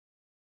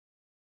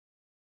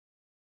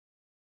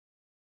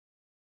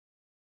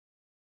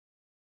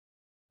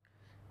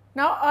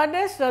Now,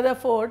 Ernest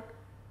Rutherford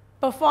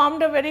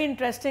performed a very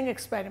interesting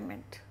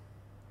experiment.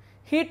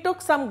 He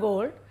took some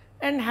gold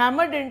and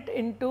hammered it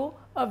into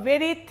a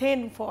very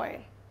thin foil.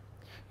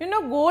 You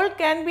know, gold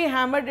can be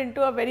hammered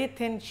into a very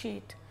thin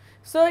sheet.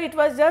 So, it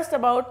was just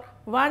about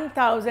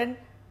 1000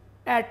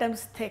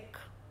 atoms thick.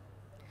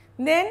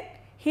 Then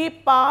he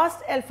passed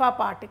alpha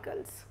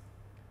particles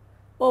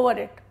over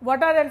it.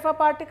 What are alpha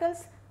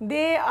particles?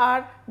 They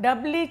are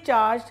doubly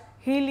charged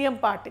helium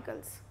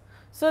particles.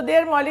 So,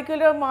 their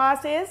molecular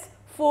mass is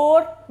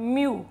 4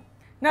 mu.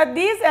 Now,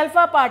 these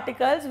alpha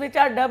particles, which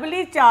are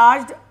doubly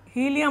charged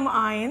helium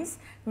ions,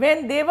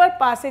 when they were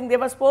passing, they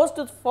were supposed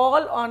to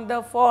fall on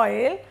the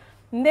foil.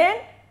 Then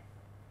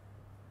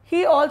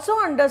he also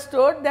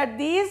understood that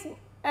these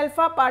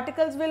alpha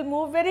particles will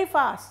move very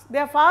fast, they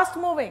are fast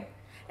moving,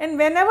 and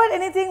whenever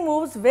anything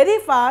moves very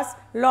fast,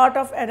 lot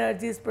of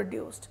energy is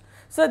produced.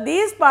 So,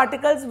 these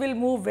particles will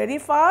move very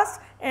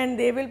fast and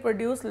they will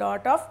produce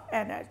lot of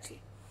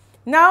energy.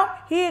 Now,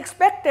 he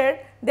expected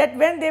that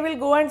when they will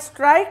go and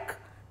strike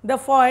the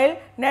foil,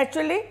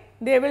 naturally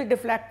they will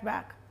deflect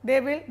back,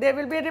 there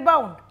will be a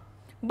rebound.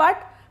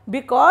 But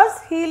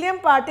because helium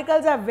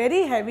particles are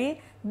very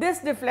heavy, this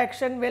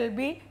deflection will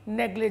be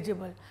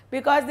negligible,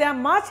 because they are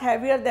much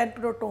heavier than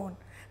proton.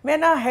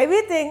 When a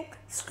heavy thing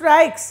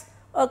strikes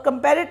a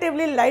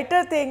comparatively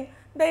lighter thing,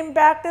 the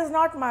impact is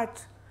not much.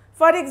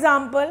 For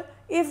example,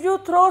 if you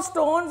throw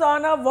stones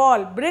on a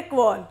wall, brick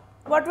wall,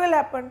 what will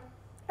happen?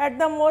 At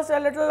the most, a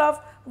little of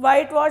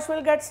whitewash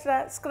will get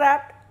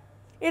scrapped.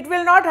 It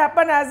will not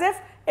happen as if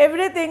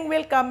everything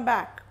will come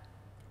back.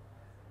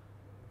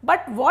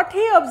 But what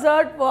he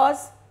observed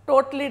was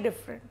totally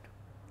different.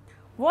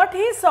 What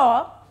he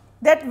saw,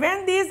 that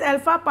when these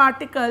alpha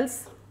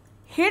particles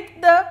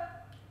hit the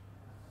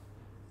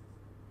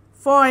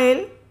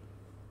foil,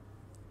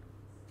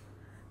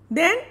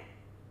 then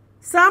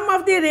some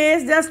of the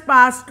rays just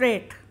pass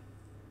straight,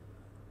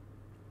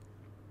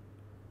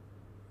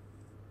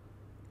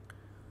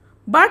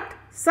 but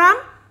some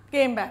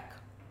came back.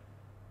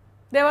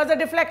 There was a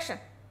deflection.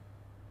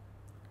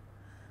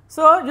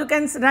 So, you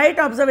can write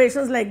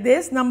observations like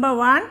this. Number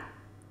 1,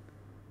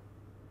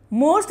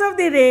 most of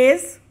the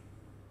rays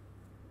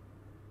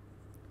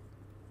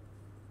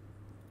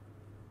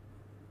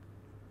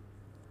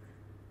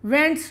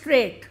went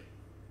straight,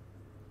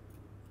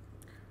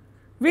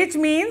 which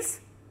means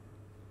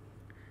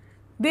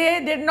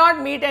they did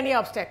not meet any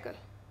obstacle,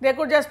 they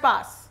could just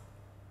pass.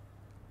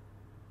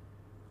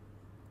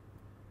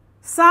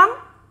 Some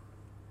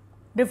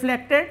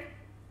deflected,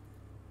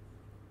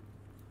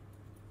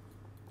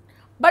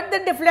 but the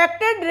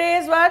deflected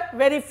rays were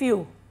very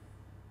few.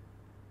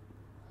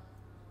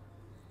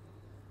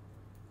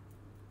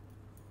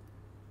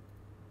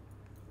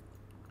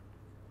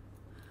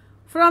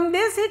 From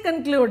this he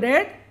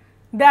concluded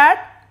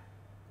that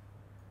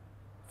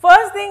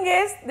first thing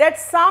is that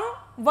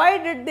why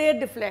did they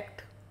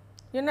deflect?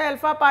 You know,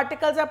 alpha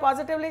particles are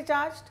positively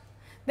charged.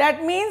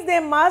 That means they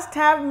must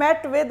have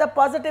met with a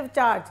positive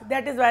charge,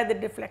 that is why they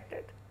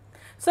deflected.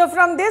 So,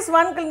 from this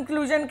one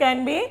conclusion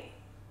can be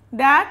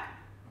that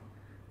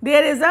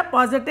there is a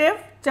positive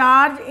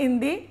charge in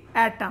the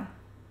atom.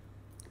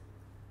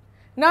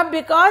 Now,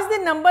 because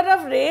the number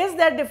of rays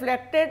that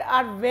deflected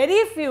are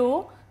very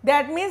few,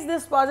 that means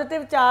this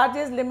positive charge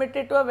is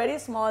limited to a very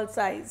small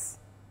size.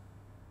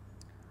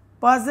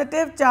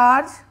 Positive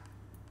charge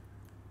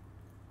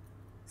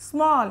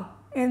small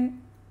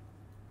in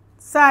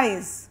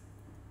size.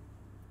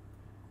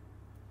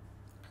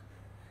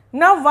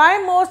 Now, why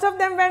most of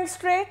them went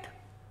straight?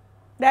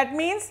 That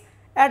means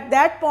at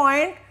that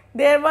point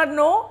there was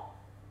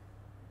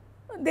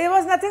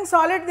nothing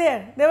solid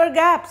there, there were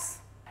gaps.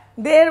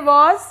 There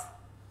was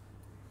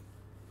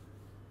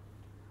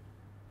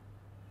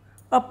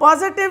a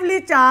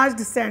positively charged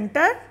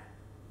center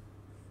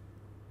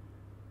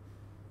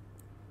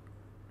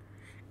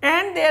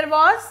and there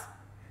was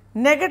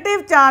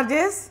negative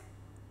charges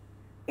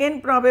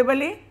in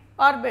probably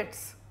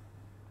orbits.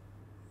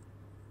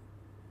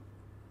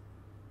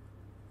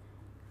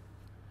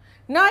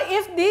 Now,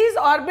 if these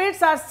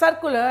orbits are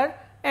circular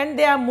and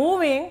they are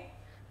moving,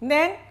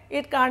 then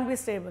it can't be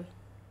stable,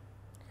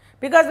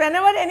 because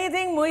whenever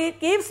anything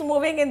keeps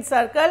moving in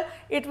circle,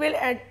 it will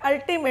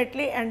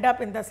ultimately end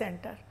up in the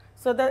center.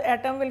 So, the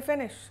atom will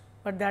finish,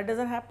 but that does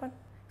not happen.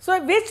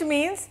 So, which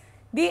means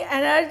the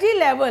energy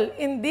level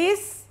in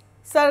these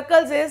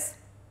circles is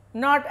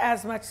not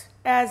as much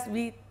as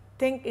we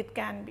think it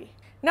can be.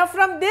 Now,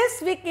 from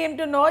this we came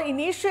to know,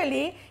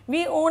 initially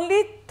we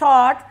only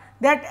thought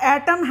that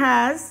atom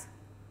has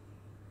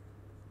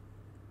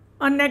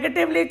a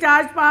negatively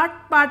charged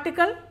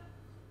particle.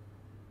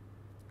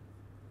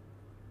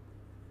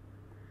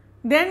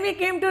 Then we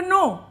came to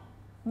know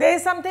there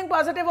is something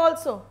positive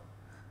also.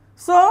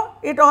 So,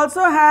 it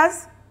also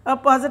has a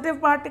positive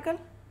particle.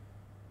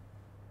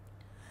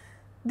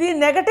 The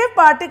negative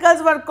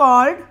particles were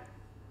called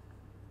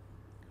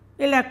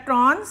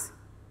electrons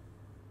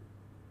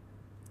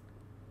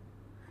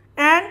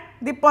and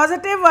the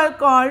positive were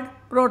called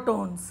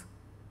protons.